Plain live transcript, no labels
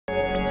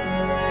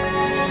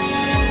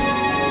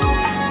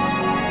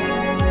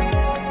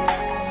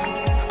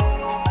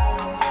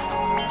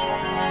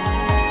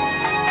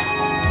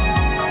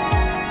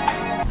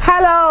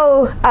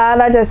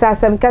I just asked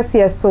them,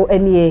 Cassia, so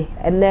any,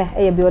 and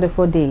a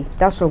beautiful day.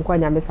 That's from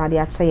Quanya Miss Adi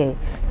Achaye.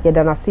 You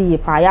don't see ye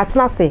pie. That's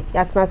not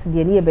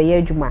the near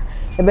Bayajuma.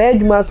 A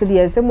Bayajuma, so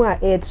the somewhere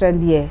air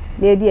trend ye.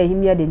 Near dear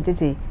him yet in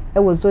Titi. I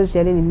was so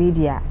sharing in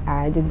media.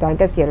 I didn't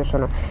guess here,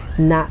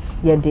 na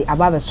yet the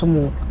above a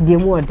sumo, dear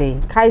more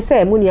day. Kai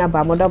say, Munia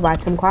Bamoda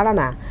Batum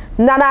Quarana.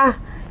 Nana,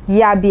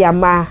 ya be a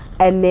ma,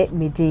 and net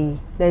me day.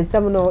 Then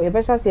some no, a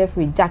special safe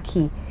with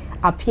Jackie.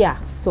 Appiah,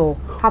 so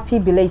happy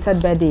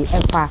belated birthday,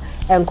 Empa,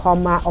 and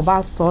Koma,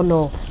 Oba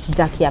Sono,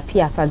 Jackie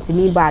Appiah,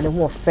 Santini Bar, and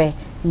warfare.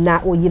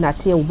 Na Oyina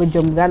Tia with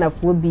Ghana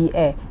will be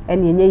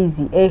any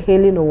easy,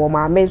 hailing or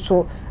my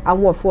mental,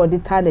 and what for the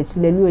time that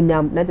she knew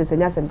yam, let us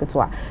and Yasan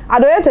Petois. I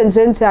don't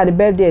enter the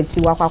birthday,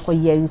 Chihuahua,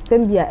 yen,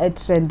 Sembia, a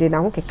trend in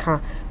a hockey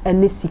car,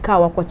 and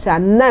Nissika, Wakocha,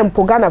 nine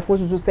Pogana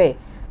forces to say.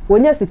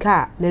 When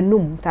Yasika,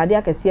 Nenum,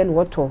 Tadia Cassian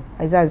water,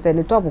 as I said,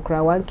 the top of cry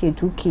 1K,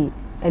 2K.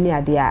 Any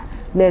idea?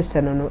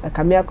 Nelson, a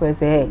cameo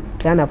say,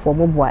 Ghana for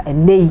Mobwa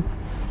and Nay,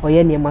 or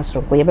any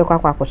master, or you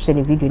ever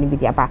send video in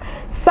video.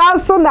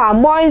 Salsona,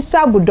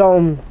 Moisha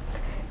Budom.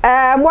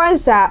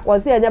 Moisha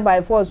was here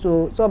by force,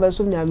 so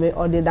Besumia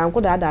or the Danko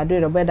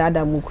doing a better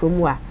than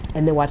Mukrumwa,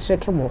 and they watch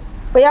Rekamo.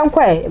 But young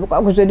quay, I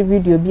was the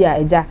video be a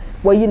ja,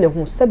 where you know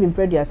who 7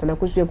 previous and I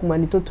could make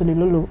money to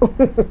Lulu.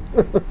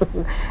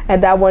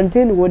 And I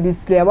wanted would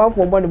display about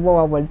for one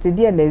more want to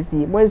dear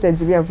Nancy, Moisha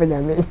to be a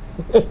friend.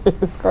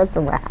 Scott.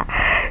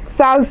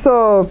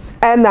 So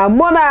and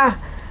Mona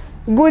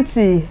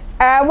Gucci.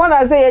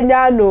 Mona say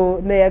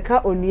Nyano,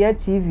 Nayaka Onia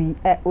TV,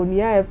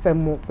 Onia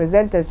FM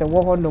presenters and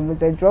War no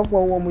was a drop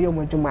for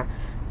Mojuma.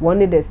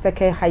 One of the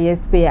second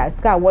highest payer,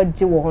 Scar what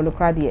Jill on the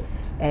crowd.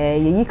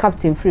 Ye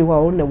captain free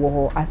while on the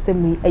war,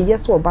 assembly a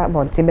yes or back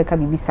on Timeka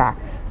Bibisa.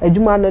 A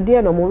Juma no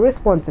dear no more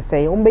response to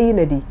say, on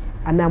Bayinadi,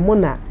 and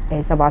Mona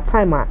is about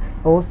time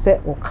or set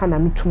or can I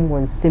meet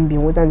one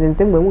symbian was and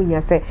then when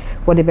you say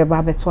what the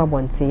baby to a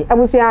bonte. I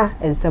was ya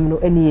and some no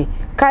any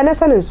kind of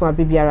son so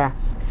Bibiara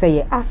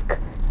say ask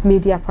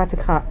Media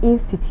Practical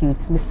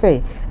Institute, me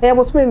say. I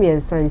was maybe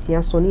in science,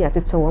 and Sony at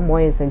it one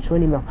more and Central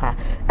Mapa.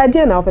 I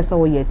dare now person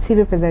where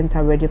TV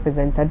presenter, radio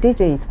presenter,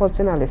 DJ, sports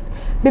journalist,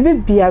 baby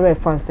BRF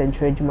fan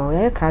Central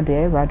Juma, crowd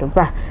there, rather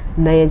bra,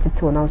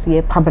 92 now see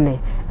a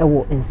pabane, a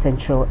war in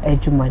Central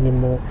Ejumani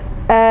more.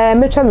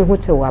 Me try me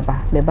hotel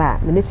waba, me ba,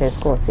 minister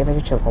escort, you better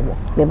check more,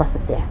 me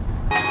basis here.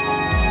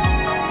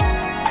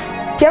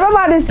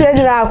 Everybody said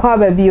that I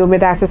baby, me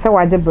that's a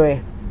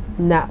sawajabre.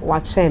 Na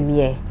watch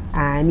me.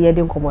 And ye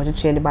didn't come out to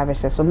train the barber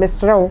so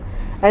Miss Row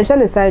and trying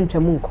to sign to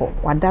Munko,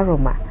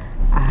 Wadaroma.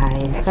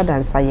 I said,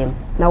 and saying,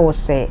 now was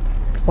say,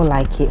 or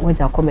like it, what's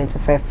your comment to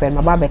fair friend,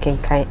 my barber can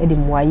kind Eddie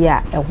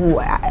Moya, and who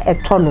a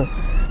tonno,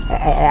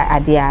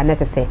 a dear,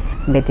 let us say,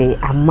 Meddy,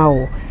 a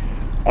mow.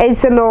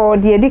 It's no,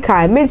 dear Dick,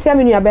 made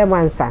sure you are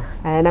better,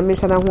 and I'm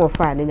mentioning who are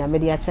fine in your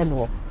media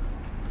channel.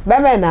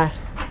 Babena,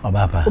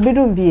 Baba, be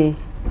don't be.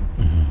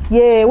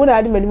 Yea, what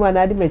I did when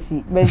I did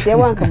but they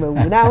won't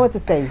come now what to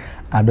say.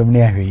 I don't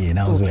near here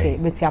now. Okay,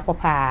 but your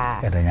papa.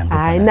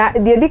 I not the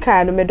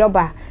Dica no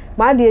medoba.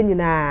 My dear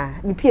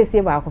Nina, the PSA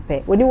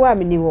Bacope. When you want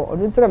me, you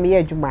will tell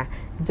me, Juma,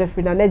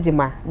 Jeffrey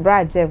Nanejima,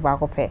 Brad Jeff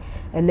Bacope,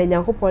 and then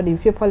your hope on the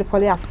few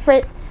poly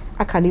afraid.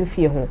 I can't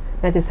fear home.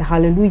 That is a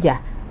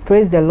hallelujah.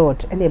 Praise the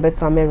Lord. And a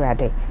better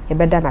merade. A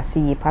better than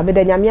see,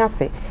 Pabeda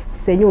Yamiase,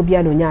 Senor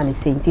Biano Yanni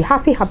Saint.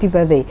 Happy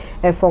birthday.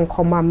 And from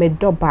Coma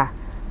Medoba.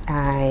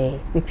 I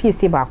the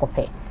PSA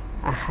Bacope.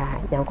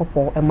 Aha,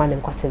 Yankopo, a man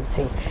in cotton.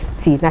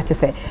 See, not to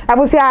say. I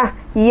was here,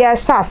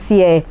 yes,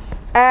 Sassie.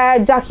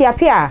 Jackie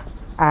Appiah.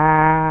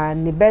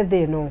 The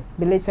birthday, no,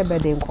 belated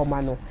birthday in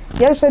Comano.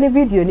 Yes, any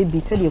video, ni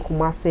be said you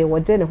come say,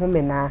 what Jenny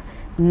Homena,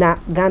 na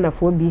Ghana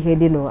for be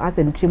heading or as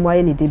in Timo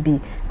any DB.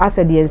 As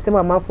a dear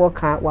summer man for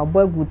car, while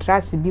boy would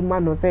trash be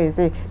man or say,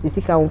 the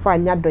sick on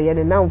fine yard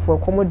and now for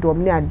Commodore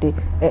near the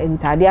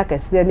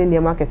Tadiac, standing near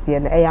Marcus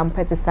and I am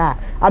Petisa.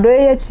 I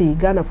don't see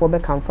Ghana for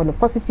become from the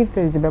positive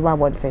things the Baba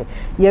wanted.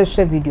 Yes,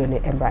 share video in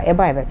Embra, a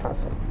Bible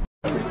Sanson.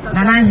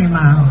 Nana,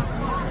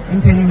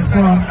 in paying for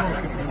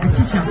a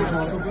teacher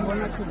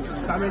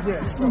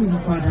for school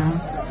recorder,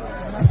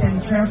 a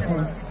central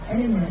for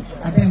any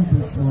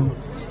Abembu for.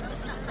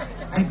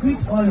 I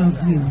greet all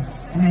of you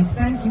and I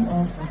thank you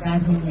all for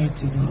gathering here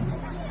today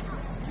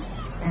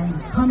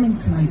and coming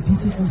to my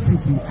beautiful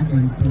city,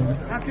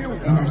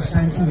 Appiah, in the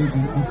Ashanti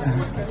region of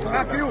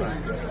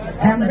Ghana.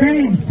 I am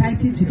very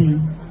excited today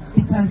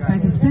because by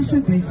the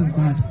special grace of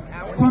God,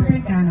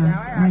 corporate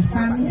Ghana, my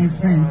family and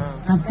friends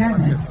have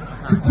gathered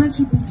to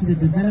contribute to the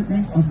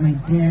development of my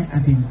dear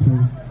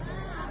Appiah.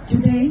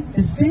 Today,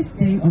 the 5th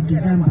day of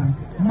December,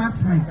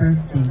 marks my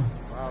birthday,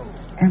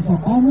 and for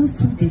almost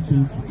 2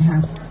 decades, I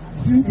have,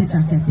 through the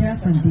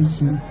Appiah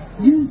Foundation,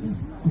 used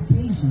this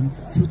occasion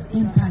to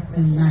impact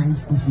the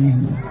lives of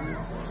many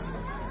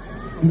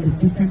in the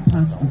different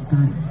parts of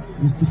Ghana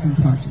with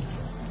different projects.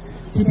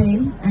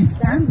 Today, I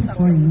stand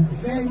before you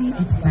very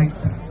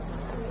excited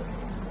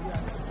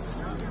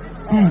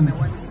and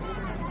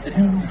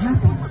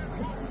happy,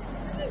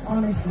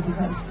 honestly,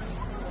 because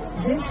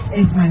this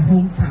is my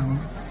hometown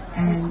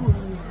and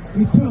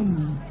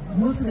Ripumi,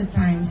 most of the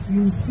times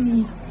you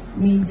see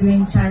me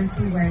doing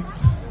charity work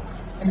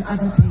in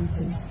other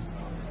places.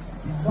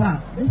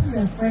 But this is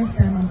the first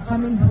time I'm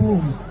coming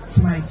home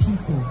to my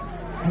people,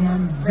 and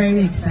I'm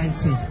very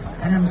excited.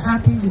 And I'm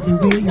happy with the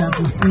way you have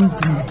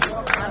received me.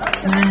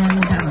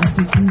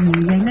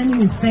 And then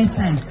the first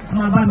time, I'm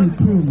about my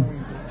room.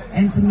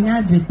 And to me,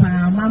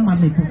 Mama,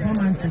 my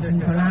performances in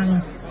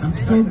Colano, I'm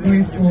so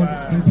grateful.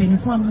 And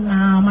 24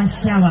 now, my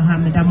shower,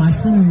 I'm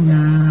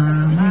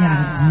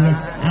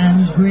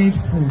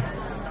grateful.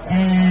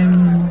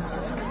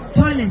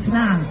 Toilet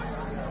now.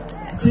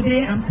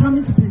 Today, I'm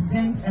coming to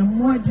present a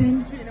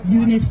modern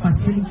unit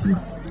facility,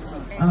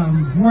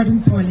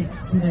 modern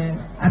toilets to the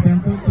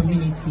Abenko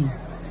community.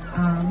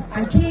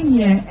 I came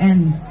here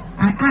and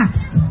I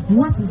asked,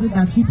 what is it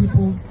that you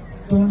people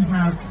don't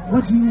have?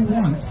 What do you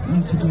want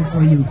me to do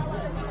for you?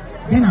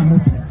 Then I'm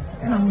open.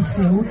 Then I will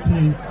say,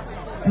 okay,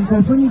 and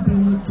confirm you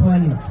bring me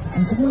toilets.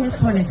 And to me,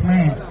 toilets,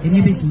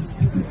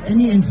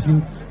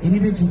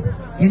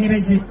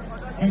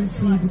 and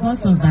see,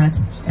 because of that,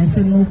 I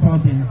said, no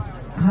problem.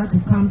 I had to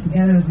come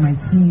together with my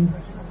team.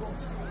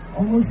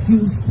 Almost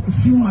used a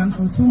few months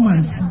or 2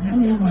 months. How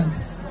many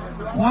months?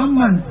 1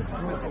 month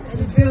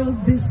to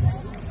build this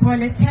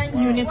toilet,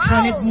 10-unit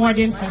toilet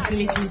modern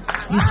facility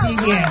you see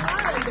here.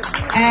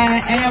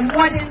 A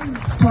modern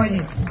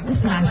toilet.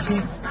 This last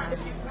year.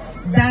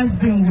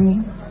 Dustbin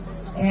room,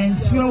 and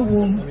show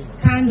room,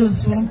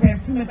 candles room,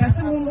 perfume. A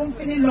person who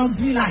really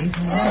luxury life.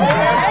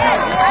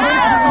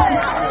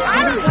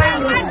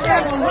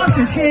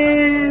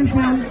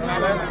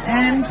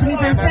 And to me,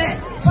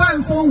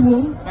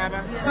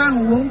 fan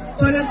room,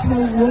 toilet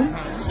room,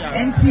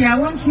 and see, I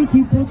want you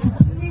people to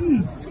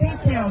please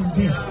take care of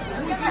this.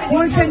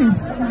 One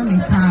is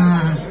coming.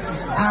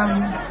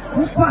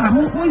 We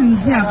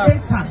use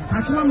paper.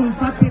 Actually,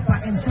 paper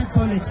and share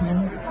toilet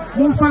room.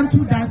 We found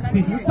 2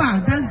 dustbin.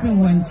 Dustbin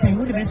one chain.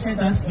 We the share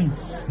dustbin.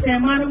 Say,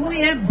 man,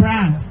 we have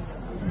brand.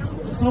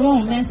 So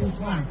one mess is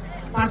one.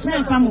 But we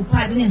found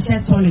and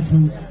share toilet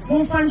room.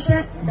 We found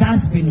share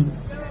dustbin.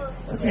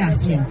 What you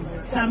see?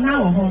 So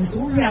now our home. So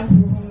we are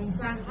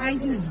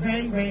hygiene is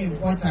very, very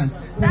important.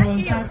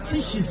 We have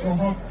tissues for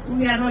her.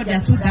 We are not there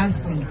 2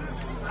 dustbin.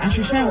 I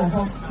should share with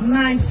her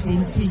nice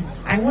and tea.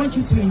 I want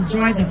you to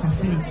enjoy the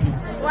facility.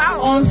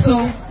 Wow. Also,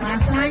 I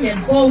assign a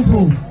go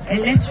home,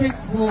 electric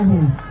go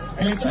home,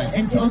 electric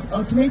and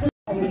automated.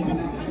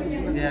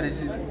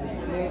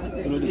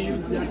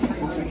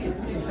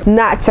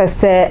 Na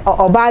chese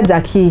oba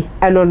jaki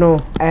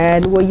enono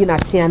wo yi na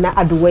chia na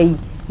adowai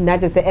na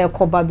chese e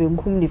koba be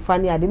nkum ni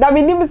fani ade na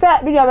me nim se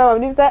bi nwa me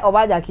nim se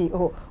oba jaki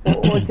o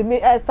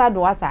timi sa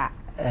do asa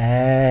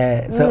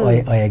so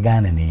oye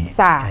Ghana ni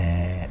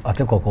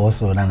otekoko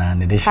so na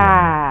ne de shi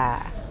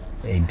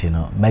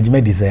entino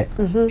majimedi se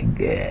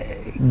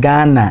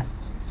Ghana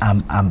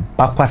am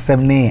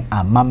bakwasem ne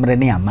amamre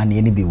ne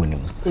amane ne bi wonim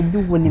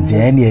nti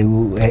ene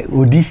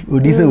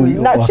odi se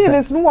na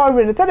chinis no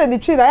worry say the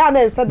tree na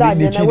na say that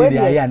na we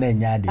dey ya na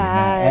nya de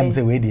na em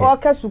say we dey o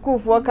ka school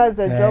for ka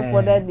say job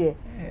for that dey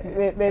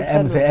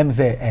em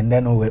say and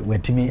then we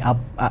timi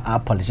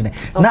apologize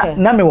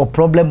na me wo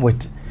problem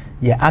with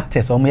your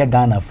actors or me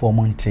Ghana for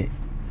monte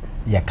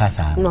ya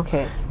kasa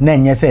okay na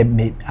nye say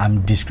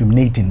I'm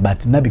discriminating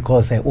but not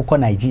because say uko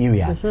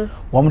Nigeria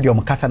wom de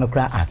kasa no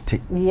kra act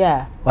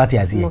yeah what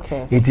you say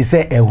okay. It is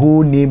say a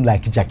whole name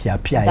like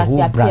Appiah a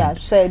whole brand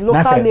say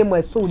local name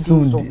was so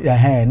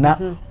na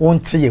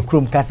wonte ye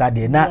krom kasa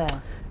de na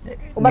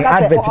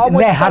advert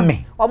na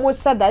hame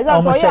almost said that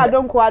that's why I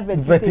don't go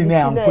advert but na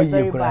am ko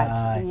ye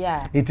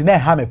kra it na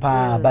hame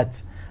pa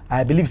but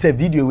I believe say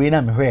video we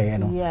na me hwe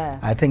no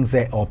I think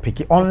say or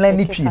pick it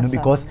online tree no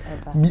because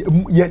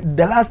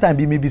the last time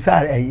me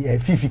say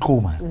fifi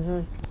coma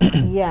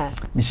yeah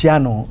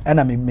Michiano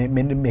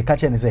and me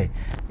catch and say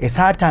it's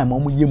hard time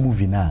omo ye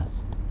movie na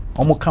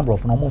omo camera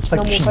from omo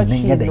faction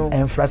nye den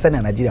enfrase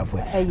na Nigeria for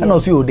and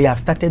also they have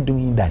started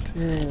doing that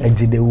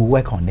until they will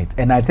work on it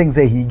and I think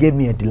say he gave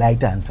me a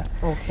delight answer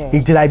okay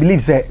until I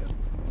believe say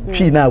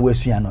tree na we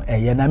suano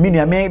na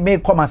me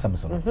come asam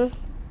so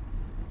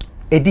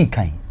edi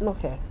kan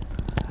okay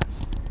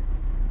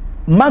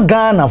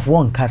Magana of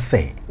one can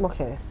say,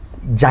 okay,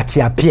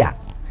 Jackie Appiah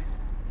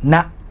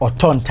na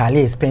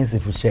otontale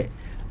expensive share,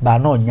 but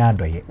no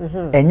nyadoye.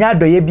 And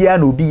nyadoye bia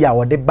no be ya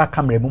or the back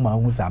camera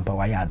muma who sampa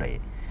wa yadoye.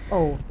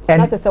 Oh,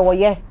 and that is a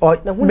way,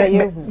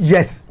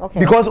 yes, okay.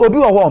 Because Obi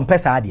wa one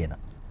pesa adiena.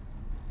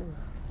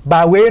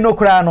 But we no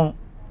krano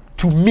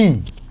to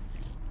me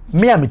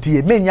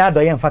amiti me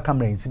nyadoye and fa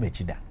camera in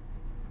simechida.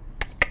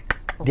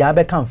 The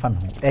abe kan fam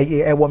ho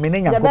e wo me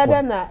ne nyankopon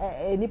beda na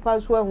nipa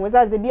so hu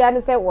say ze bia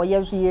ne say wo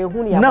ye so ye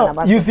hu ne ya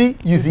na you see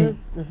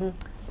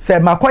say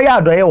makoya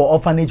adoye wo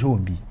orphanage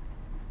home bi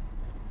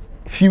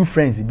few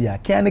friends bi a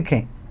kan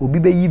kan obi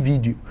be yi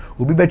video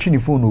obi be twi ni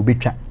phone obi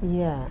twa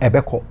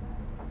ebe ko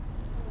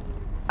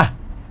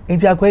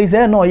enti akwai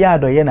say na o ya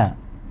adoye na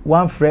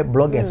one friend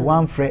bloggers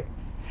one friend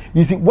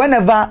you see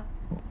whenever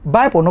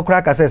Bible no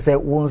crack say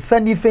won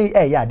sani fe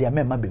ya de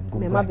mema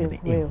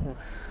bengu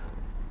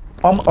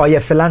or your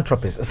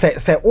philanthropist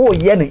say oh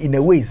yeah in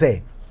a way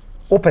say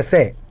open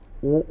say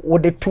wo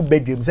the 2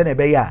 bedrooms and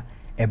ebe ya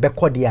ebe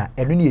kodi a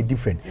eno ne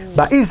different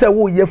but if say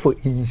wo ye for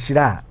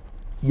inshira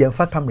ye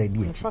fa camera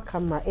ni echi fa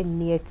camera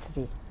eni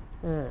echi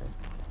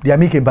they are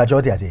making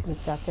budget say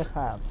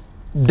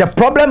the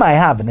problem I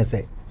have is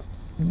say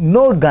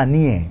no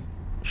Ghanaian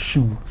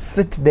should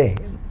sit there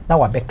na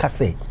wa beka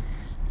say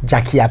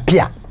Jackie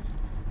Appiah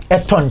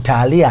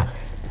etontalia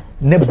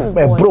ne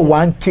bro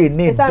 1k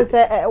ne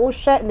say wo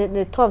hwe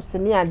ne tops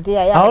ni ade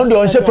a ya on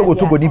hwe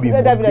togo ni bi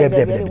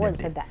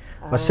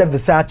but chef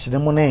research the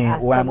money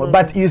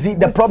but you see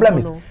the problem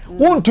is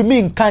want to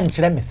mean can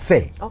kire me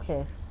say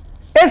okay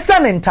esa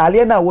ne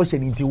ntale na wo hye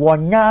nti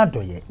wonya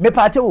adoye me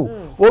pa che o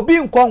obi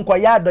nkonko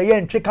ya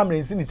adoye ntwe camera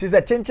nsi ni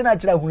se chenchena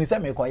kira hunu se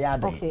me ko ya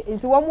adoye okay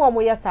nti wo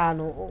mo yesa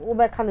no wo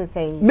be ka ne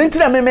say me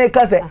ntina me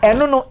ka say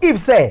eno no if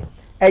say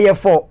eye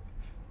for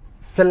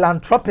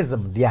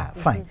philanthropism there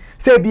fine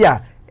say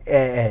bia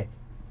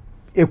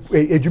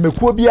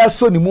ejumekuo bia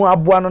so ni mu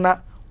aboa no na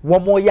wo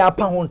mo ya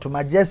pa ho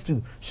ntoma just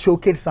to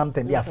showcase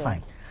something they are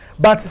fine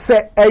but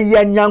say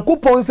eye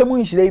nyankopon se mu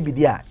nhire bi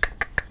dia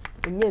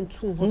enye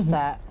ntu ho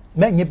sa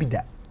menye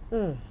bida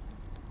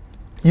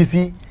you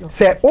see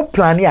say o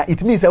plan here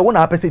it means say wo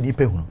na apese di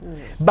pe hu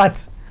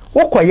but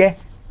wo koye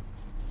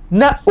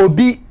na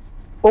obi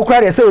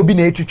okra dey say obi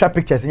na etwitwa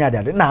pictures nya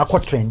dey na akọ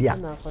trend here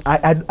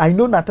I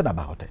know nothing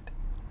about it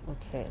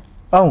okay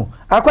oh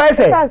akwa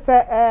say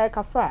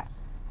kafra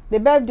the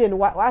birthday no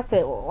wa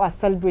say wa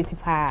celebrate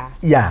pa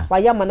yeah wa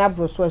ya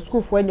manabro so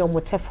school for any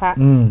omochefa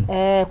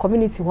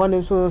community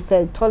one so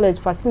say toilet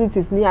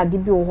facilities ni ade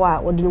bi ho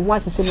a odi no ho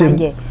ahyehye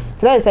mage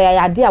tell say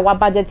ya ade a wa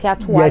budget ya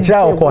to ya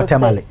jira o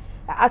temale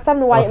asam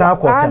no wa ya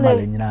ko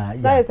temale nyina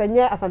say say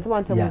nya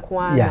asantema ntem ko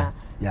ana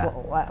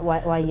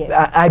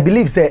I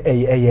believe say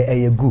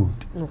a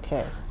good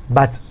okay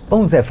but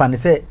on say fan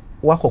say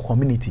wa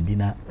community bi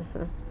na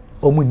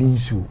omu ni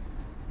nsu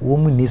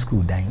omu ni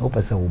school dan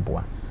opese wo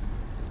boa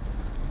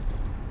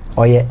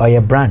oye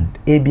brand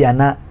ebia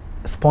na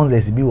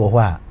sponsors bi wo ho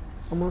a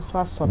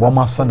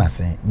wo so na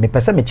sen me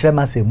pese me kire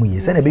ma se mu ye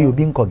se na be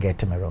obi nko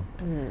get me wrong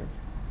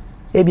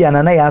ebia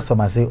na ya so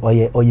ma se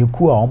oye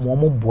ku a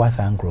omo boa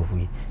san crofo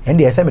yi and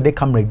dey say me dey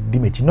camera di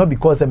mechi not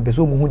because em pese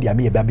omu hu dia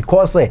me ye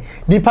because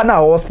nipa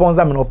na wo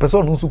sponsor me no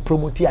pese no so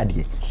promote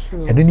ade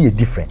and no e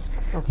different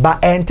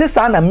but ente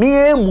sa na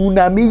me mu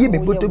na me yi me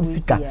bottom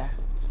sika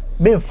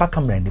me fa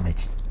camera di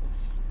mechi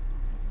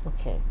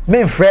okay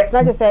me frɛ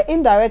na just say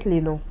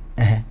indirectly no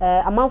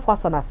amanfo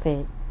aso na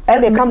sen say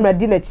the camera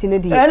di na chi ne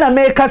di na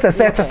me ka say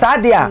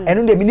saade a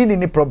eno de me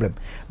ni problem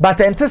but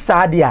ente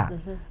saade a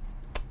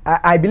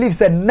I believe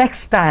say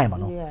next time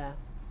no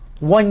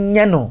one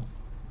no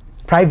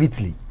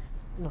privately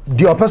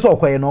the person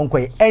okoye no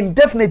nkoye and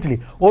definitely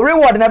o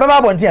reward na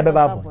beba bonten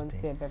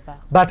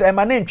but e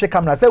ma na ntwe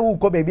camera say wo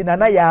ko baby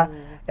na ya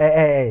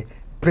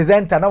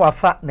presenter na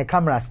wafa ne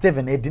camera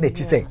Steven e di na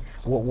chi say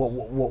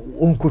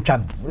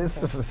unkutwan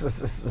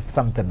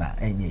something na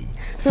enye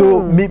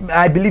so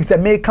I believe say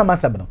me come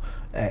as no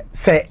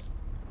say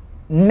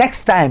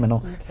next time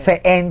no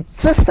say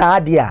ente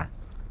saade a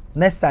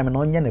next time no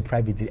nya ne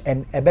private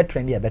and a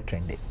better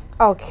trendy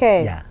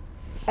okay yeah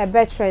a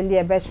better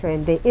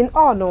trendy in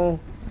all no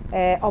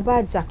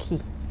oba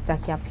Jackie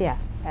Appiah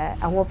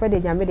awon fe de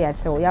nyame de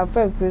ache o ya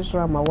fa free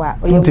so ma wa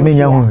o ye ntimi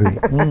nya ho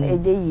we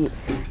edeyi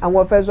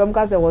awon fe so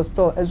mka se wo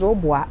store ezo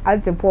boa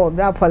antipo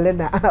bra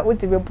polena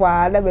utimi po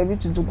na ba bi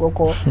tutu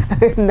kokko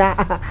na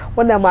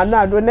wona ma no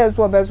ado na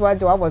so be so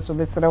aje wa so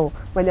besere o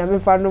nyame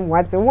fa no mo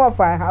ate wo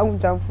fa ha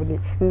untamfo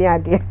ni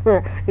ade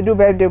edu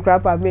birthday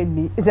crap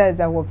ameni that is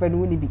awon fe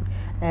no ni bi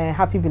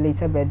happy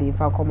belated birthday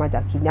fa koma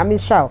Jackie nyame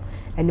sha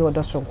ene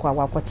odo so nko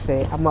awa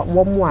kwatre ama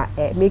wo mo a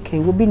make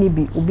wo bi ni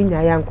bi obi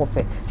nya ya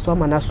nkope so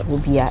ma na so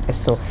bia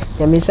eso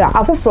nyame sha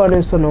afoforo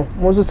no so no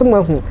mo so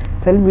mo hu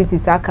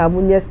celebrities aka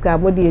mo nyeska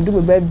mo de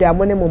edu birthday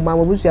amo ne mo ma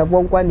mo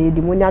busuafo nkwa na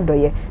edi mo nya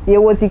doye ye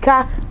wo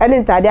sika ene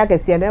ntade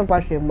akese na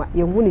nkwa hwema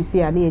ye hu ni si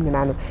ya na ye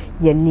nyina no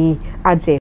ye ni aje